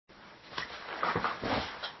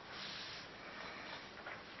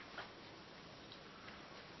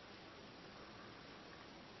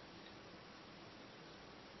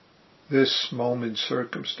This moment's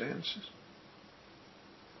circumstances.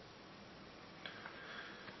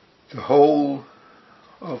 The whole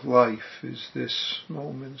of life is this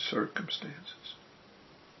moment's circumstances.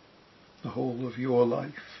 The whole of your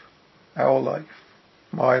life, our life,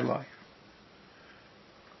 my life,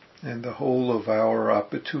 and the whole of our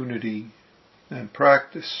opportunity and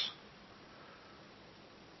practice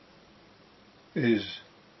is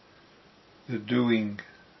the doing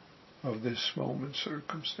of this moment's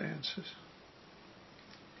circumstances.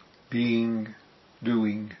 Being,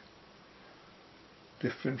 doing,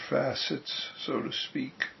 different facets, so to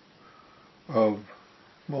speak, of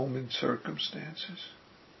moment circumstances.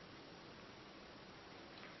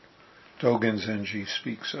 Dogen Zenji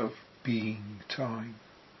speaks of being time.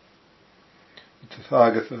 The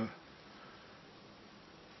Tathagata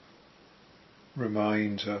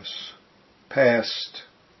reminds us past,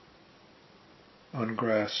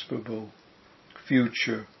 ungraspable,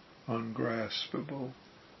 future, ungraspable,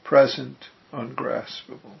 present,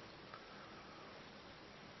 ungraspable.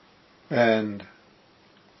 And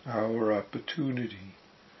our opportunity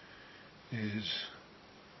is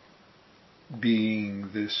being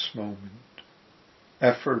this moment,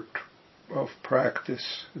 effort of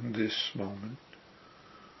practice in this moment,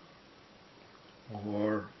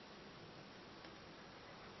 or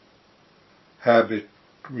habit,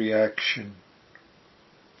 reaction,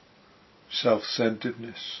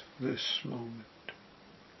 self-centeredness this moment,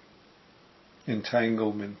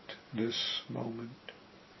 entanglement this moment,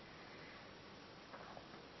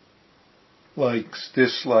 likes,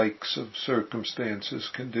 dislikes of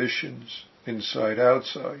circumstances, conditions, inside,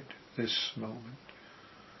 outside, this moment.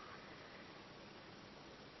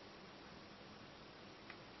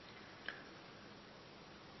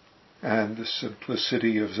 And the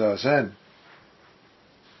simplicity of Zazen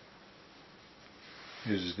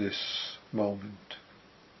is this moment.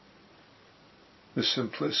 The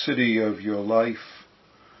simplicity of your life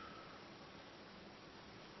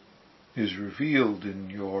is revealed in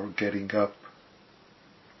your getting up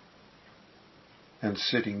and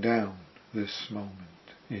sitting down this moment,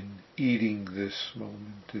 in eating this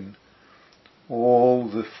moment, in all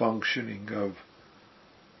the functioning of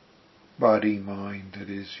body, mind that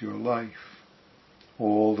is your life,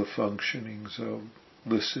 all the functionings of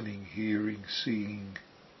listening, hearing, seeing,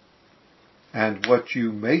 and what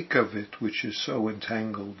you make of it, which is so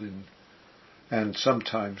entangled in, and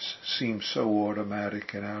sometimes seems so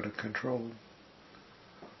automatic and out of control.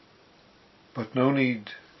 But no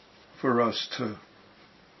need for us to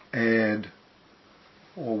add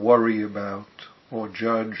or worry about or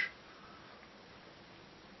judge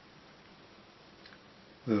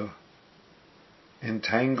the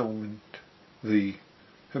entanglement, the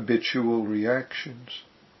habitual reactions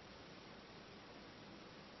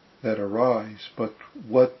that arise, but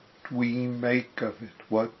what we make of it,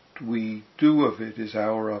 what we do of it is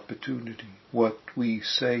our opportunity. What we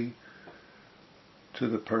say to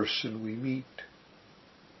the person we meet,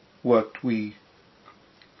 what we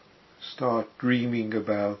start dreaming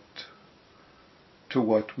about, to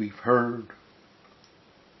what we've heard,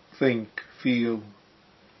 think, feel,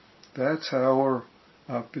 that's our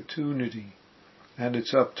opportunity. And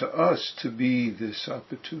it's up to us to be this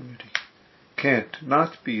opportunity. Can't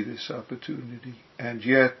not be this opportunity. And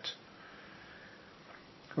yet,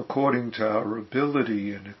 according to our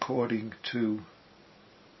ability and according to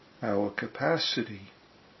our capacity,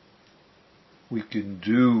 we can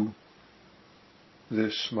do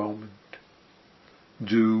this moment,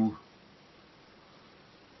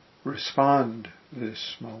 respond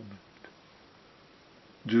this moment,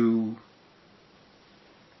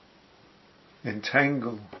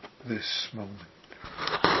 entangle this moment.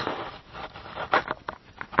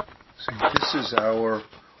 See, this is our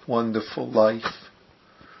wonderful life.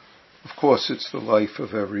 Of course, it's the life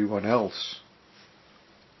of everyone else.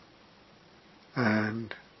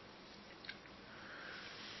 And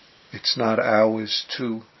it's not ours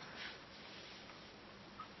to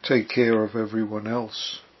take care of everyone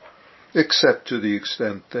else, except to the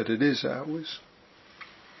extent that it is ours.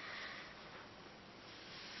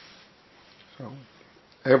 So,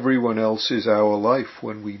 everyone else is our life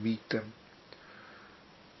when we meet them.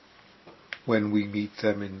 When we meet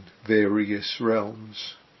them in various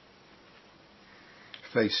realms,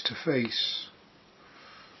 face to face,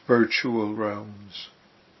 virtual realms,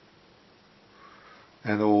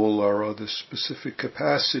 and all our other specific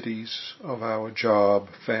capacities of our job,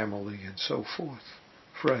 family, and so forth,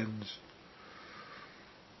 friends,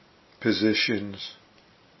 positions,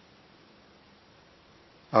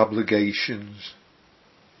 obligations.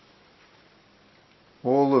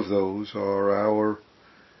 All of those are our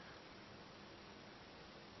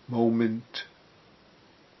moment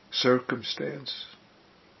circumstance.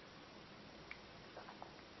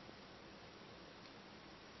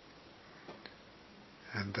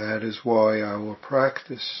 And that is why our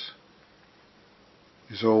practice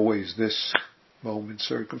is always this moment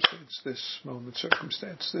circumstance, this moment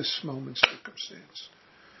circumstance, this moment circumstance,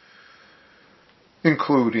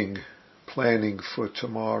 including planning for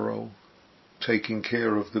tomorrow, taking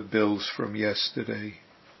care of the bills from yesterday,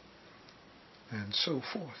 and so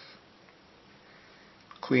forth.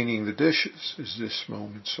 Cleaning the dishes is this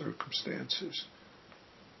moment circumstances.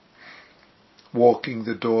 Walking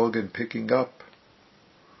the dog and picking up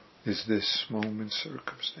is this moment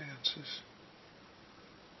circumstances.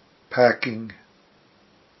 Packing,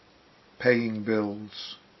 paying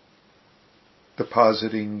bills,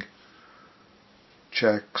 depositing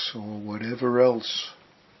checks, or whatever else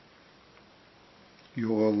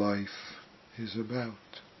your life is about.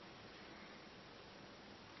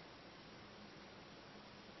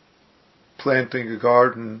 Planting a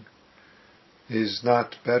garden is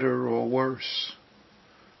not better or worse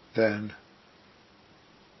than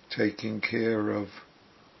taking care of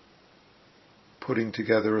putting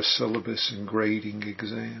together a syllabus and grading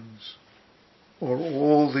exams, or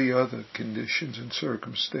all the other conditions and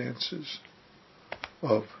circumstances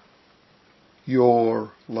of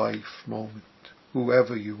your life moment,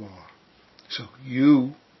 whoever you are. So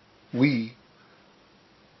you, we,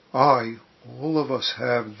 I, all of us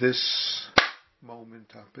have this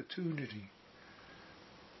moment opportunity.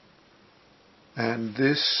 And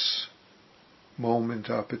this moment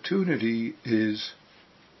opportunity is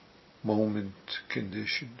moment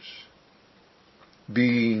conditions,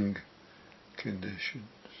 being conditions.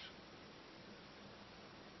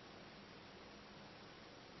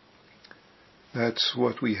 That's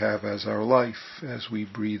what we have as our life, as we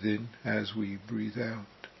breathe in, as we breathe out.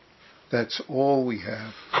 That's all we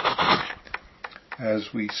have as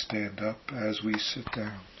we stand up, as we sit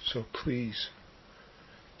down. So please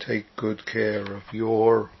take good care of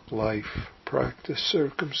your life practice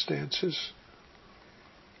circumstances.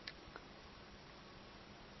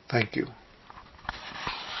 Thank you.